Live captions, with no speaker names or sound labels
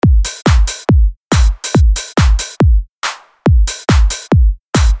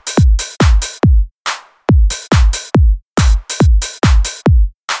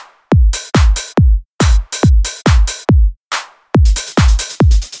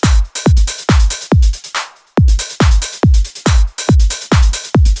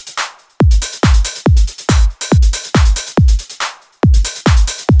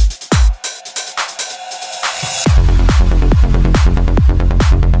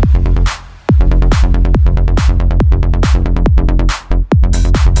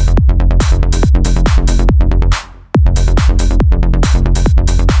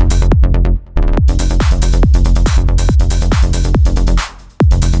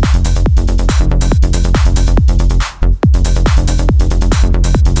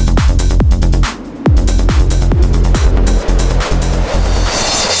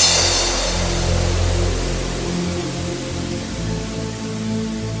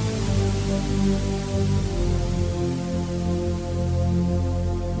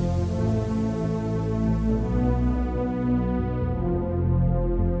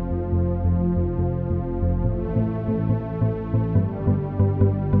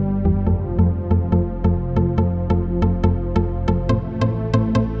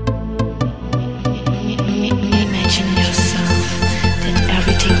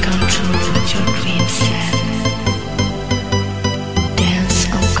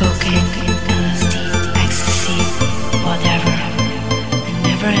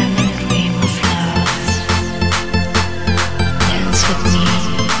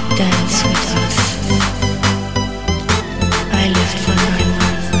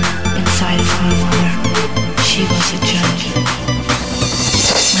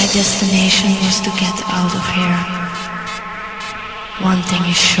destination was to get out of here. One thing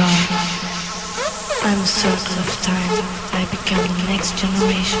is sure, I'm a circle of time. I become the next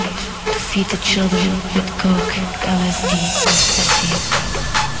generation to feed the children with coke, LSD, ecstasy.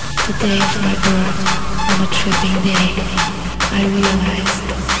 The day of my birth, on a tripping day, I realized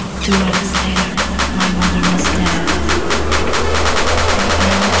 2 hours later my mother was dead.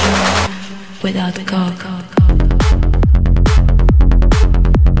 I'm a drunk without coke.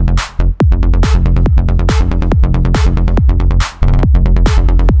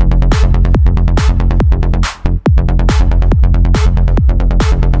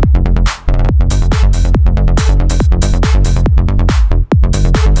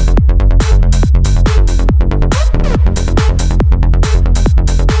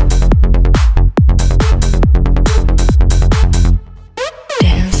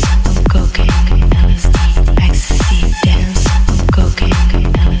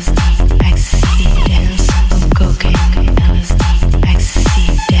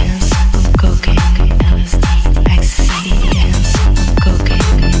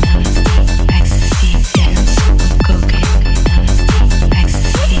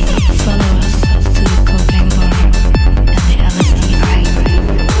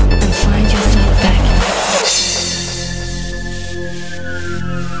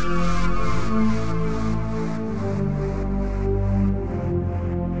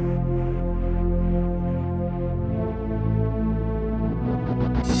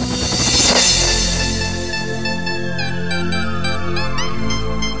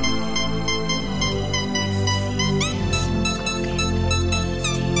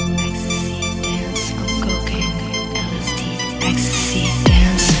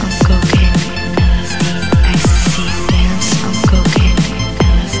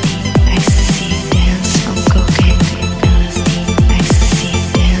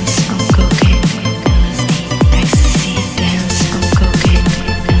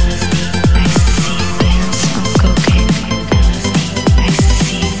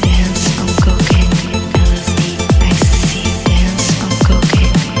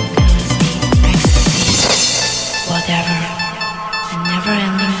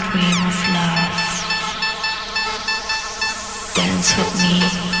 Dance with me,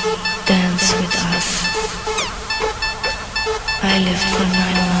 dance with us. I lived for 9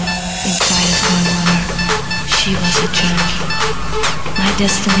 months inside of my mother. She was a judge. My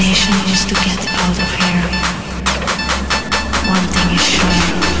destination was to get out of here. One thing is sure,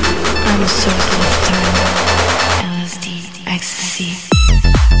 I'm a circle of time. LSD, ecstasy.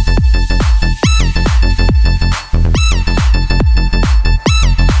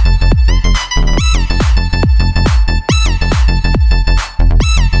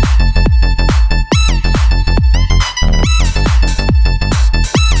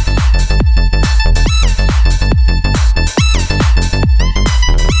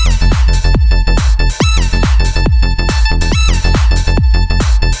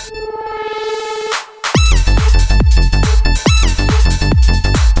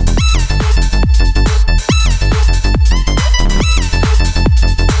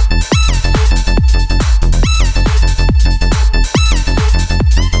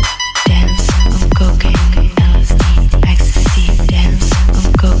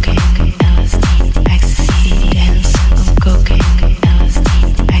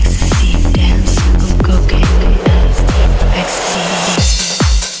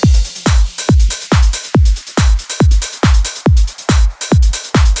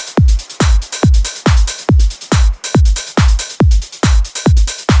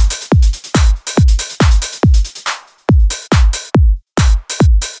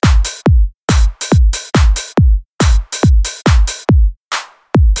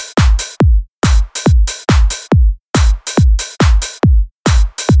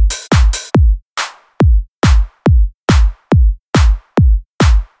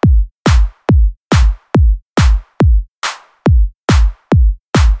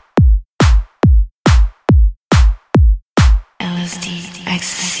 LSD,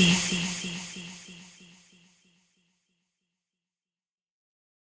 XTC.